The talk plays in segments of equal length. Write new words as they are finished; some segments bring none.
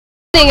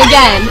listening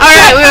again. All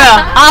right, we will.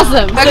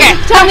 Awesome. Okay.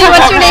 So tell me,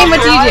 what's your name? What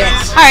do you do?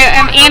 All right,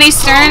 I'm Annie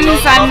Stearns.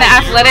 I'm the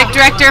athletic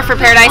director for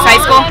Paradise High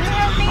School.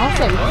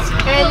 Awesome.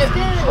 And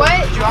what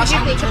did you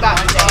think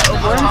about today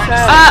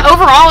overall?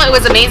 Overall, it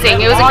was amazing.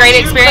 It was a great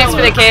experience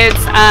for the kids.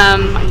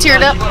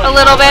 Teared up a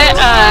little bit,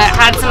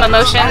 had some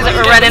emotions that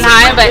were running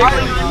high, but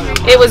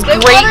it was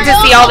great to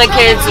see all the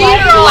kids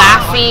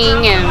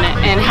laughing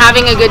and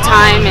having a good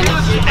time. And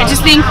I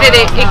just think that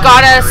it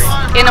got us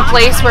in a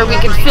place where we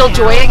could feel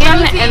joy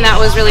again, and that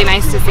was really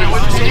nice to see.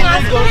 What's the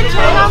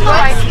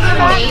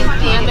main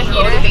thing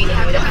motivating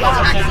you to help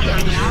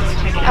kids?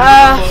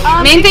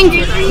 Main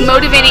thing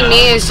motivating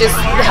me is just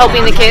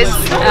helping the kids.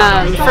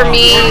 For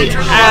me,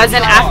 as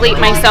an athlete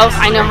myself,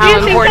 I know how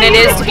important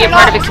it is to be a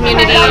part of a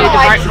community, to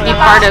be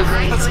part of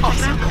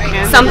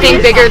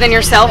something bigger than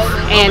yourself.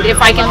 And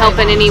if I can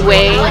help in any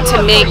way to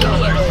make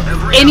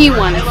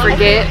anyone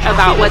forget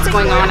about what's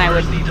going on, I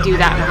would do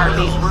that in a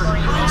heartbeat.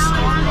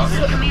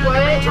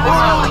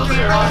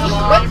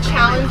 What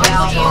challenges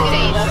do you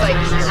face, like,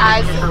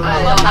 as an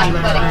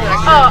athletic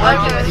director,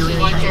 working with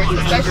teenagers,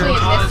 especially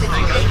in this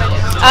situation?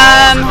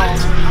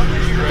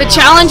 The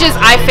challenges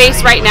I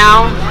face right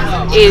now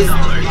is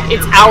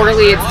it's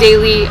hourly, it's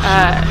daily.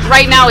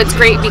 Right now it's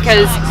great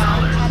because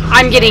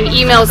I'm getting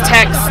emails,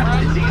 texts,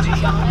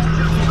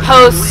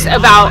 posts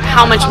about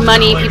how much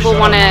money people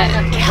want to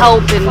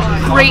help and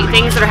great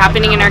things that are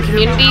happening in our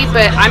community,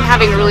 but I'm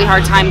having a really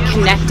hard time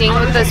connecting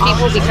with those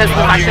people because of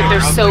the fact that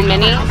there's so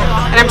many,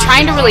 and I'm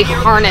trying to really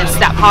harness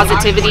that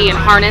positivity and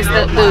harness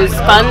those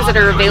funds that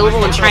are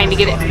available and trying to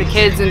get it to the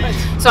kids. And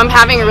so I'm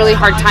having a really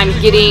hard time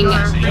getting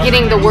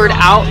the word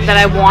out that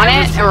I want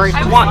it or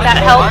want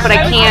that help, but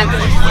I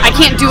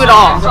can't do it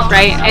all,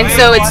 right? And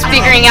so it's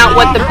figuring out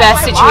what the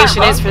best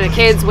situation is for the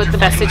kids, what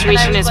the best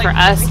situation is for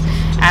us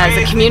as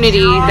a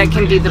community that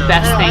can do the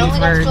best thing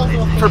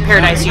for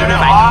Paradise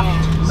Unified.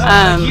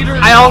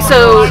 I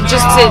also,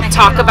 just to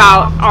talk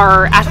about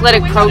our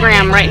athletic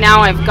program, right now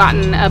I've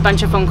gotten a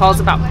bunch of phone calls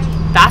about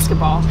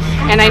basketball,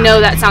 and I know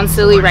that sounds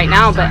silly right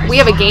now, but we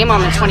have a game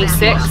on the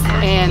 26th,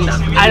 and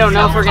I don't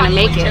know if we're going to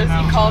make it,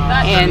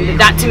 and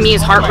that to me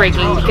is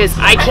heartbreaking because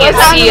I can't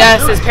see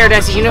us as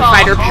Paradise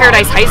Unified or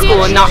Paradise High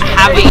School and not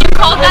having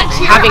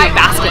a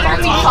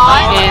basketball team.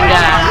 And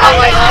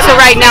so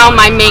right now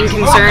my main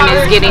concern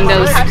is getting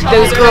those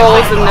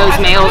girls and those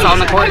males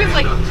on the court.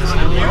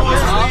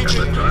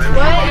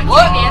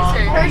 What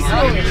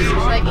personally,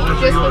 like,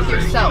 just with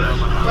yourself,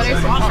 what are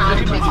some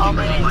challenges you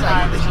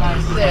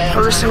face?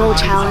 Personal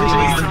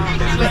challenges?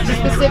 But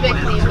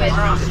specifically with,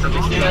 the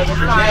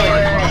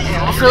fire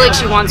and... I feel like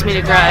she wants me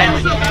to cry.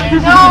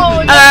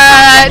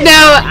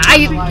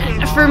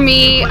 For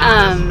me,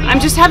 I'm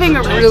just having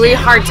a really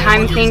hard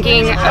time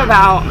thinking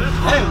about...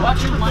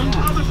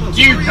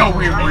 You know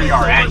where we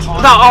are at.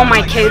 About all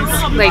my kids.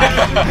 Like,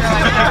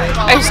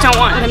 I just don't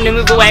want them to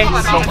move away.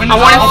 I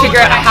want to figure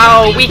out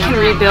how we can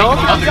rebuild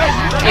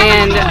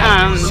and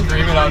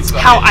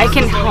how I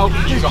can help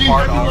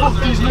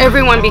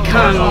everyone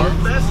become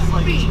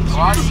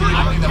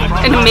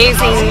an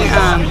amazing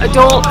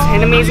adult,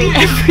 an amazing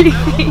everything.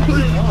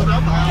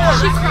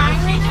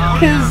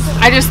 Because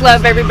I just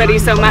love everybody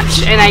so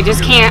much, and I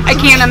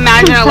can't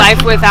imagine a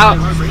life without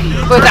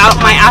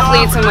my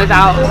athletes and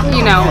without,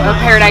 a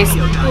Paradise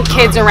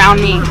kids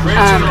around me.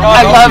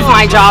 I love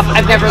my job.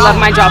 I've never loved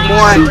my job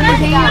more.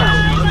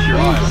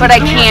 But I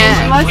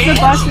can't.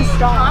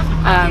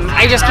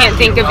 I just can't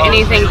think of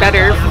anything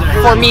better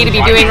for me to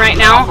be doing right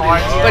now.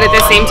 But at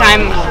the same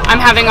time, I'm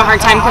having a hard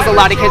time because a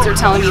lot of kids are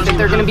telling me that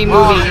they're going to be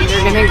moving,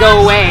 they're going to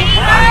go away.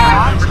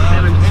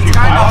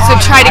 So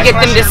try to get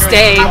them to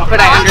stay,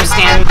 but I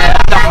understand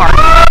the hard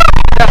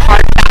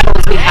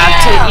battles we have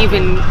to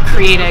even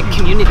create a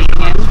community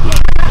again.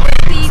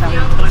 So,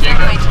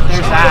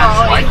 there's that.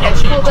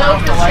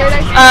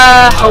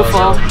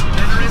 Hopeful.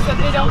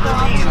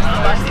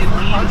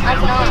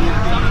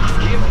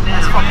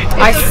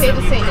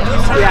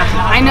 Yeah,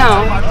 I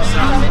know.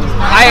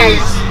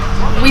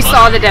 We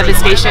saw the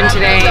devastation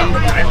today.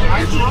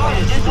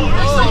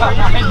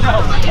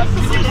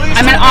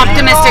 I'm an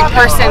optimistic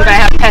person, but I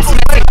have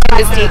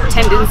pessimistic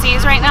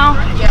tendencies right now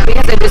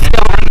because I just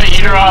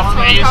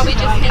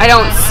I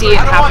don't see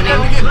it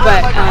happening.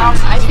 But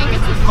I think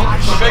it's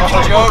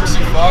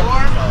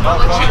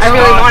I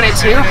really wanted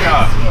to.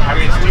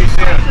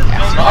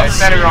 I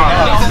said it wrong.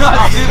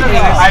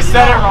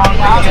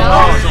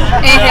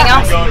 Anything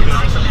else?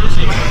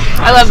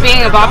 I love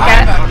being a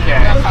Bobcat.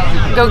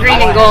 Go green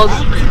and gold.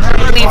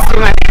 It bleeds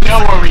through my veins. You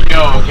know where we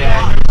go,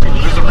 okay?